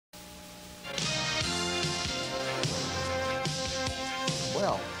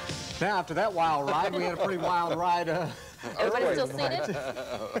Now, after that wild ride, we had a pretty wild ride. Everybody still seated?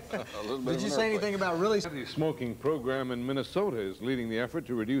 Did you say anything about really... The smoking program in Minnesota is leading the effort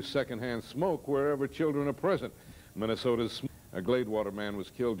to reduce secondhand smoke wherever children are present. Minnesota's Gladewater man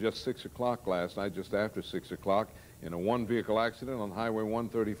was killed just 6 o'clock last night, just after 6 o'clock, in a one-vehicle accident on Highway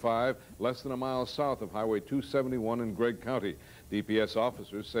 135, less than a mile south of Highway 271 in Gregg County. DPS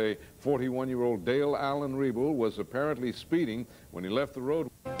officers say 41-year-old Dale Allen Rebel was apparently speeding when he left the road.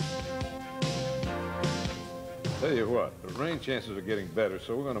 Tell you what, the rain chances are getting better,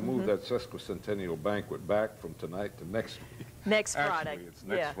 so we're going to move that sesquicentennial banquet back from tonight to next week. Next Friday. Actually, it's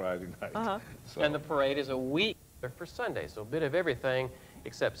next Friday night. So. And the parade is a week for Sunday, so a bit of everything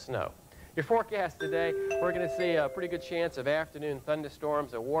except snow. Your forecast today, we're going to see a pretty good chance of afternoon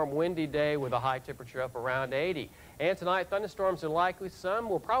thunderstorms, a warm, windy day with a high temperature up around 80. And tonight, thunderstorms are likely. Some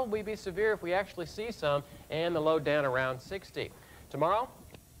will probably be severe if we actually see some, and the low down around 60. Tomorrow?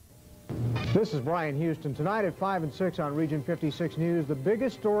 This is Brian Houston. Tonight at 5 and 6 on Region 56 News, the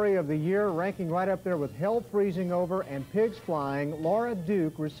biggest story of the year, ranking right up there with hell freezing over and pigs flying. Laura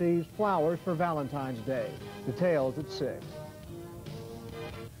Duke receives flowers for Valentine's Day. Details at 6.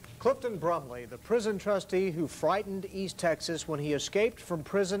 Clifton Brumley, the prison trustee who frightened East Texas when he escaped from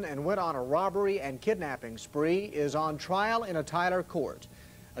prison and went on a robbery and kidnapping spree, is on trial in a Tyler court.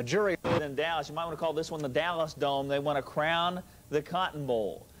 A jury... In Dallas, you might want to call this one the Dallas Dome. They want to crown the Cotton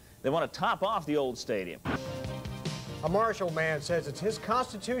Bowl. They want to top off the old stadium. A Marshall man says it's his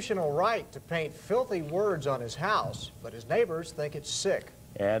constitutional right to paint filthy words on his house, but his neighbors think it's sick.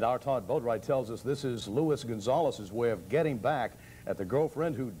 And our Todd Boatwright tells us this is Luis Gonzalez's way of getting back at the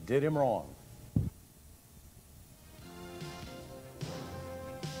girlfriend who did him wrong.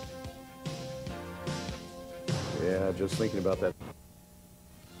 Yeah, just thinking about that.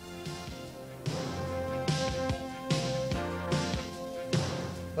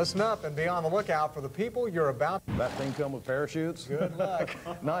 Listen up and be on the lookout for the people you're about. That thing come with parachutes? Good luck.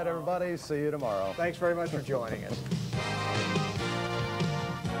 Night, everybody. See you tomorrow. Thanks very much for joining us.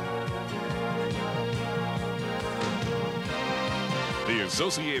 The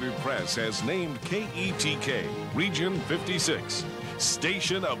Associated Press has named KETK Region 56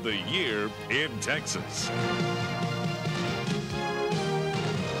 Station of the Year in Texas.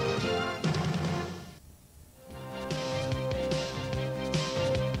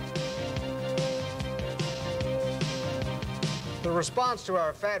 The response to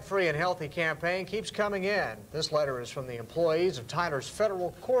our fat-free and healthy campaign keeps coming in. This letter is from the employees of Tyler's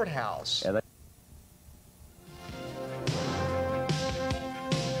federal courthouse.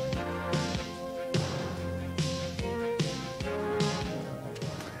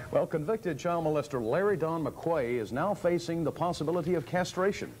 Well, convicted child molester Larry Don McQuay is now facing the possibility of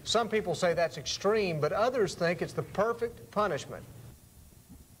castration. Some people say that's extreme, but others think it's the perfect punishment.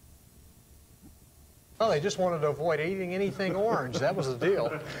 Oh, they just wanted to avoid eating anything orange. That was the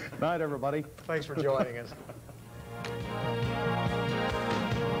deal. Night, everybody. Thanks for joining us.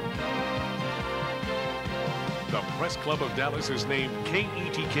 The Press Club of Dallas has named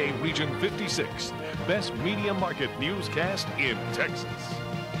KETK Region 56 Best Media Market Newscast in Texas.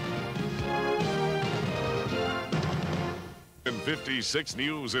 In 56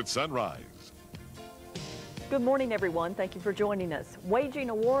 News at Sunrise. Good morning, everyone. Thank you for joining us. Waging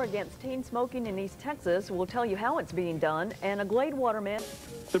a war against teen smoking in East Texas. We'll tell you how it's being done. And a Gladewater man.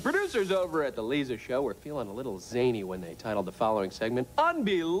 The producers over at the Leeza Show were feeling a little zany when they titled the following segment,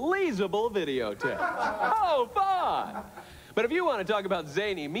 Unbelievable Videotape. Oh, fun! But if you want to talk about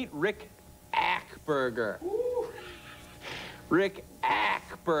zany, meet Rick Ackberger. Rick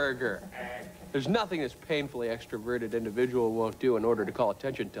Ackberger. There's nothing this painfully extroverted individual won't do in order to call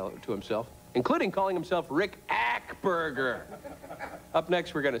attention to himself, including calling himself Rick Ackberger. Up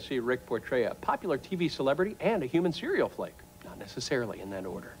next, we're going to see Rick portray a popular TV celebrity and a human cereal flake. Not necessarily in that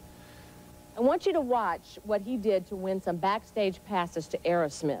order. I want you to watch what he did to win some backstage passes to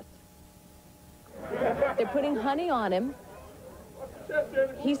Aerosmith. They're putting honey on him.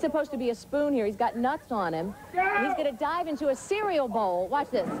 He's supposed to be a spoon here. He's got nuts on him. He's going to dive into a cereal bowl. Watch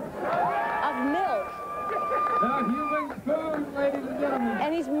this. Of milk. The human spoon, ladies and gentlemen.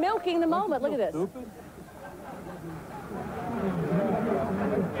 And he's milking the moment. Look at this.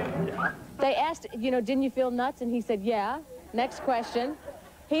 They asked, you know, didn't you feel nuts? And he said, yeah. Next question.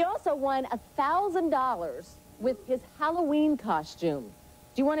 He also won $1,000 with his Halloween costume.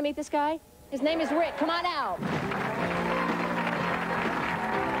 Do you want to meet this guy? His name is Rick. Come on out.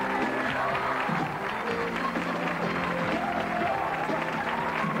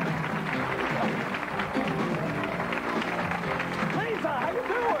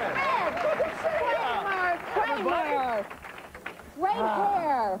 Great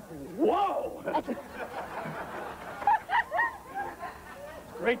hair. what?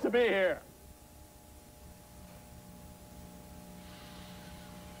 Great to be here.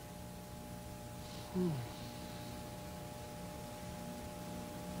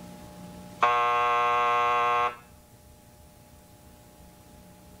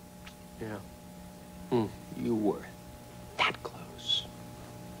 Yeah. You were that close.